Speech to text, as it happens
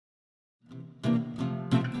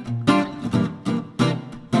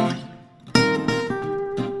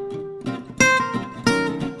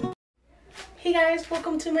guys,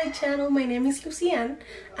 welcome to my channel. My name is Lucyanne.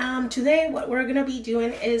 Today what we're gonna be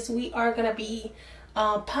doing is we are gonna be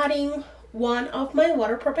potting one of my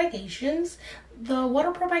water propagations. The water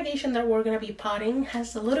propagation that we're gonna be potting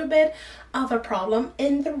has a little bit of a problem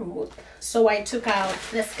in the root, so I took out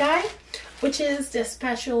this guy, which is the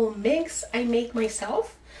special mix I make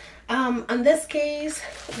myself. In this case,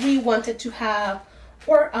 we wanted to have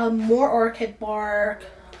more orchid bark,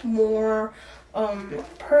 more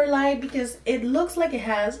perlite, because it looks like it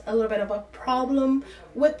has a little bit of a problem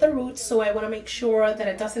with the roots, so I want to make sure that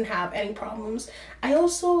it doesn't have any problems. I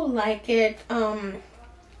also like it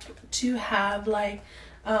to have like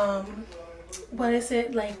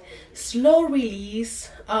like slow release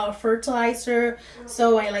fertilizer.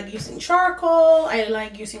 So I like using charcoal, I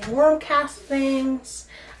like using worm castings.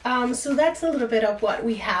 So that's a little bit of what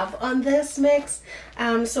we have on this mix.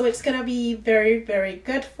 So it's gonna be very, very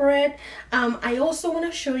good for it. I also want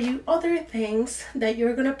to show you other things that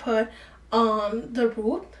you're gonna put on the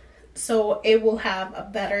root, so it will have a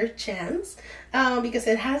better chance, because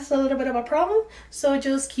it has a little bit of a problem. So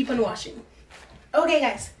just keep on watching. Okay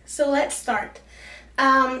guys, so let's start.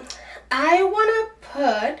 I want to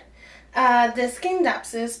put this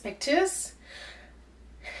Scindapsus pictus.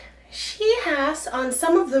 She has on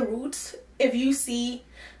some of the roots, if you see,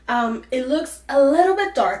 it looks a little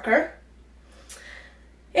bit darker.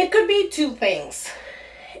 It could be two things.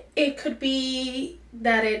 It could be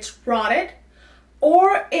that it's rotted,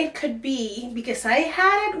 or it could be because I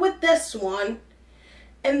had it with this one,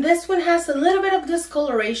 and this one has a little bit of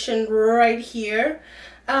discoloration right here.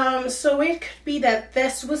 So it could be that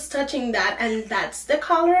this was touching that, and that's the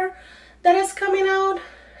color that is coming out.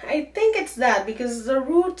 I think it's that, because the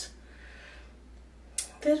root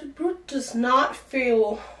does not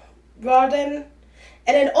feel rotten,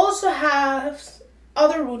 and it also has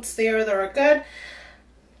other roots there that are good.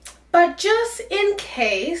 But just in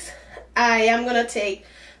case, I am gonna take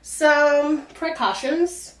some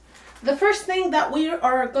precautions. The first thing that we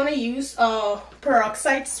are gonna use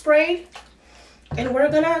peroxide spray, and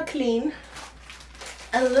we're gonna clean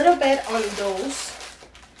a little bit on those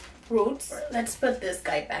roots. Let's put this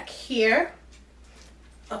guy back here.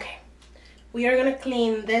 Okay. We are going to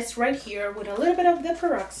clean this right here with a little bit of the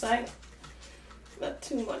peroxide. Not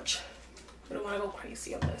too much. I don't want to go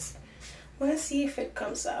crazy on this. I want to see if it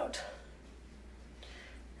comes out.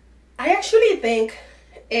 I actually think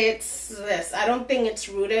it's this. I don't think it's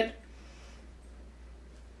rooted.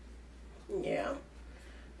 Yeah.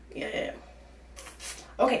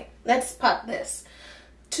 Okay, let's pot this.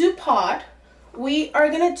 To pot, we're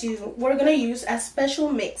going to use a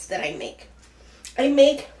special mix that I make. I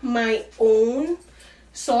make my own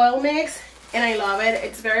soil mix, and I love it.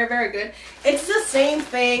 It's very, very good. It's the same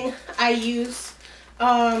thing I use.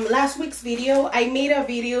 Last week's video, I made a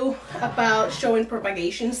video about showing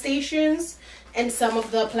propagation stations and some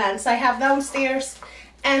of the plants I have downstairs.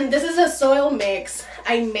 And this is a soil mix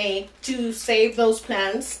I make to save those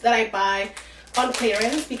plants that I buy on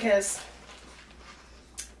clearance, because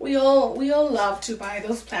we all love to buy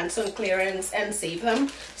those plants on clearance and save them.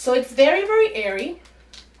 So it's very, very airy,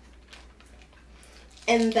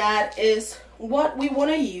 and that is what we want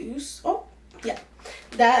to use. Oh yeah,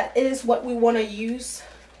 that is what we want to use.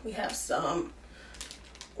 We have some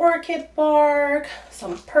orchid bark,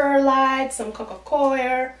 some perlite, some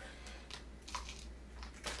coco-coir.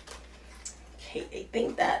 Okay, I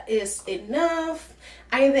think that is enough.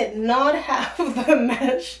 I did not have the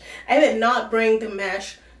mesh. I did not bring the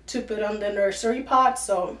mesh to put on the nursery pot,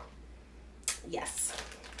 so yes.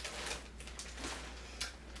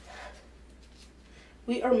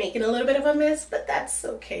 We are making a little bit of a mess, but that's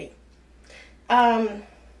okay. So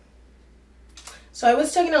I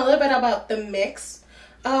was talking a little bit about the mix.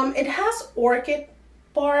 It has orchid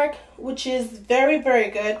bark, which is very, very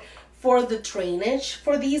good for the drainage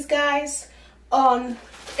for these guys.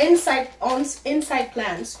 Inside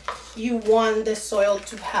plants, you want the soil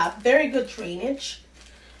to have very good drainage.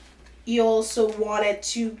 You also want it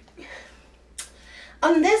to,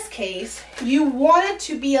 on this case, you want it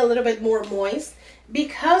to be a little bit more moist,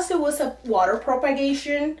 because it was a water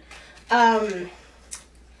propagation. You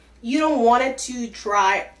don't want it to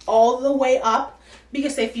dry all the way up,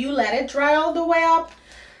 because if you let it dry all the way up,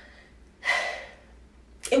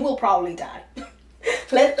 it will probably die.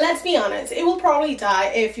 Let's be honest, it will probably die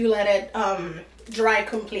if you let it dry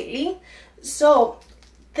completely. So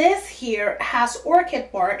this here has orchid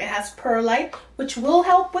bark, it has perlite, which will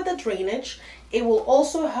help with the drainage. It will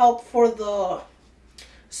also help for the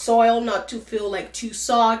soil not to feel like too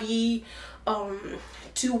soggy,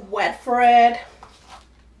 too wet for it.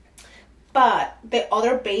 But the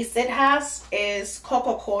other base it has is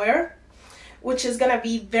coco-coir, which is gonna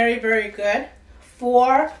be very, very good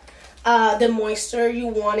for the moisture you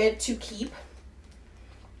want it to keep.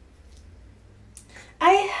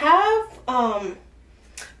 I have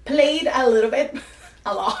played a little bit,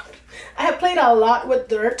 a lot. I have played a lot with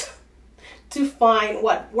dirt to find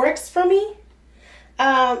what works for me.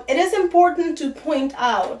 It is important to point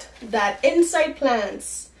out that inside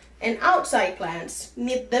plants and outside plants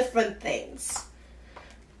need different things.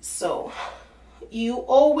 So you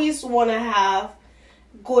always want to have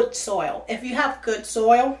good soil. If you have good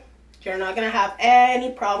soil, you're not going to have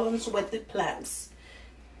any problems with the plants.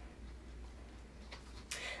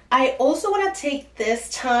 I also want to take this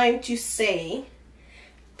time to say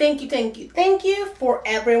thank you for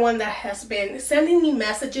everyone that has been sending me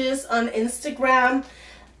messages on Instagram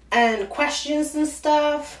and questions and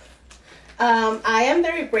stuff. I am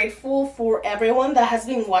very grateful for everyone that has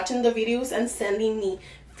been watching the videos and sending me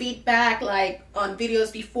feedback. Like on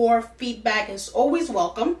videos before, feedback is always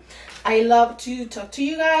welcome. I love to talk to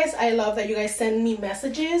you guys. I love that you guys send me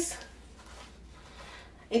messages.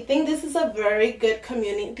 I think this is a very good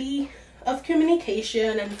community of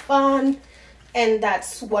communication and fun, and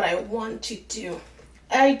that's what I want to do.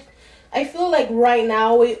 I feel like right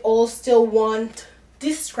now we all still want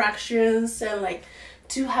distractions and like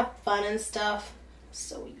to have fun and stuff.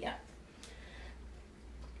 So yeah.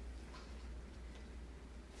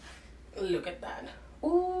 Look at that.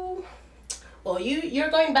 Ooh. Well, you're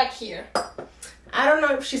going back here. I don't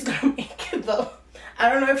know if she's gonna make it though. I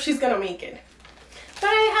don't know if she's gonna make it. But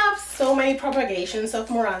I have so many propagations of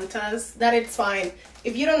Morantas that it's fine.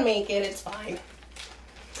 If you don't make it, it's fine.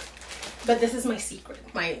 But this is my secret,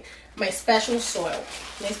 my special soil.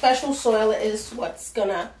 My special soil is what's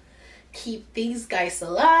gonna keep these guys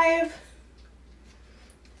alive.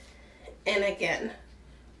 And again,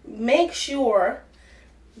 make sure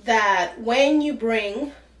that when you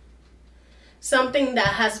bring something that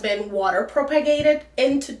has been water propagated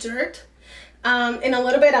into dirt, in a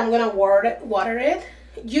little bit I'm gonna water it.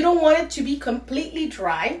 You don't want it to be completely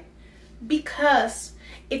dry because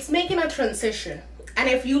it's making a transition, and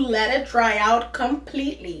if you let it dry out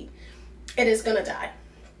completely, it is gonna die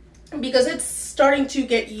because it's starting to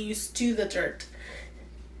get used to the dirt.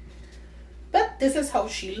 But this is how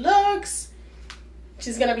she looks.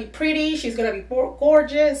 She's gonna be pretty, she's gonna be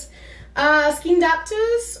gorgeous.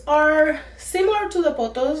 Scindaptus are similar to the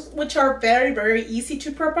potos, which are very, very easy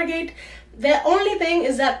to propagate. The only thing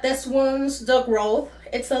is that this one's, the growth,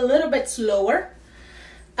 it's a little bit slower.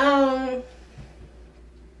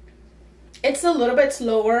 It's a little bit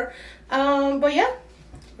slower, but yeah,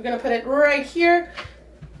 we're gonna put it right here.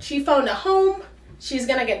 She found a home. She's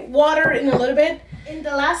gonna get water in a little bit. In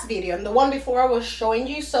the last video, and the one before, I was showing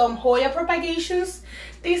you some Hoya propagations.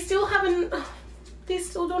 They still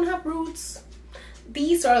don't have roots.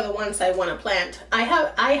 These are the ones I want to plant. I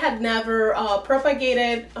had never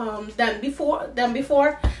propagated them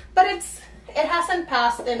before, but it hasn't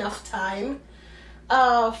passed enough time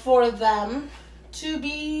for them to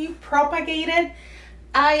be propagated.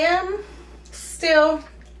 I'm still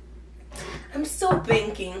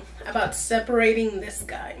thinking about separating this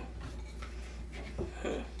guy.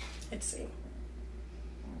 Let's see.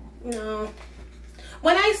 No.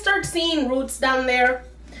 When I start seeing roots down there,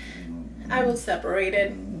 I will separate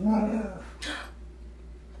it.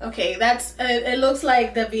 Okay, that's it looks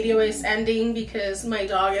like the video is ending because my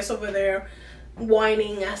dog is over there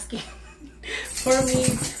whining, asking for me.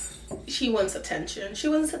 She wants attention. She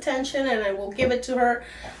wants attention, and I will give it to her.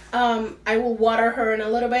 I will water her in a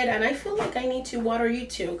little bit, and I feel like I need to water you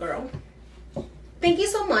too, girl. Thank you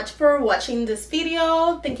so much for watching this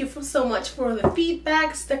video. Thank you so much for the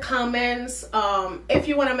feedbacks, the comments. If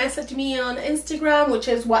you want to message me on Instagram, which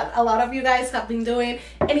is what a lot of you guys have been doing,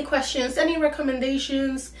 any questions, any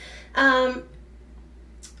recommendations, something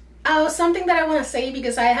that I want to say,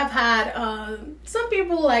 because I have had some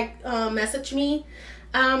people like message me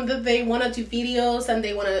that they want to do videos and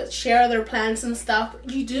they want to share their plants and stuff.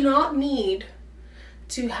 You do not need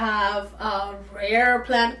to have a rare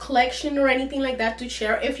plant collection or anything like that to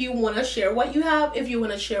share. If you want to share what you have, if you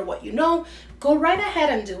want to share what you know, go right ahead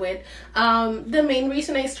and do it. The main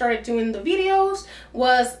reason I started doing the videos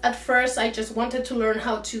was, at first I just wanted to learn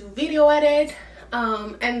how to video edit,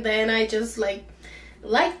 and then I just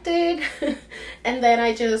liked it and then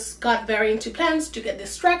I just got very into plants to get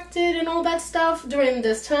distracted and all that stuff during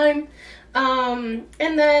this time. And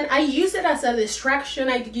then I use it as a distraction.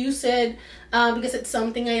 I use it because it's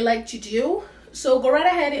something I like to do. So go right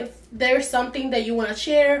ahead if there's something that you want to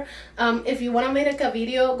share. If you want to make a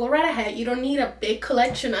video, go right ahead. You don't need a big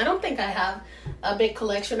collection. I don't think I have a big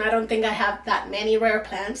collection. I don't think I have that many rare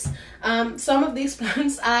plants. Some of these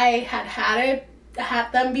plants I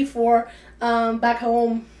had them before back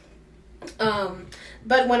home,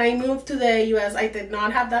 but when I moved to the US, I did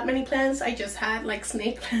not have that many plants. I just had like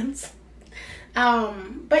snake plants.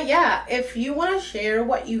 But yeah, if you want to share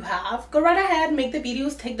what you have, go right ahead, make the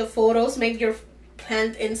videos, take the photos, make your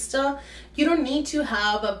plant Insta. You don't need to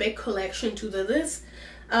have a big collection to do this.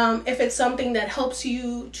 If it's something that helps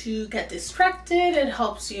you to get distracted, it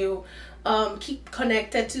helps you keep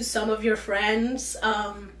connected to some of your friends,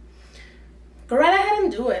 go right ahead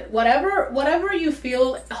and do it. Whatever you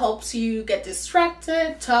feel helps you get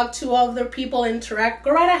distracted, talk to other people, interact,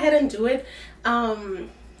 go right ahead and do it.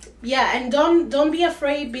 Yeah, and don't be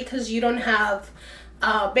afraid because you don't have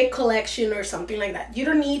a big collection or something like that. You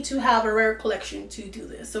don't need to have a rare collection to do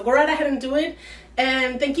this. So go right ahead and do it.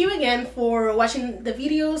 And thank you again for watching the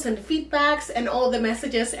videos and the feedbacks and all the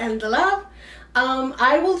messages and the love.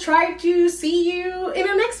 I will try to see you in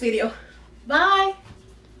the next video. Bye.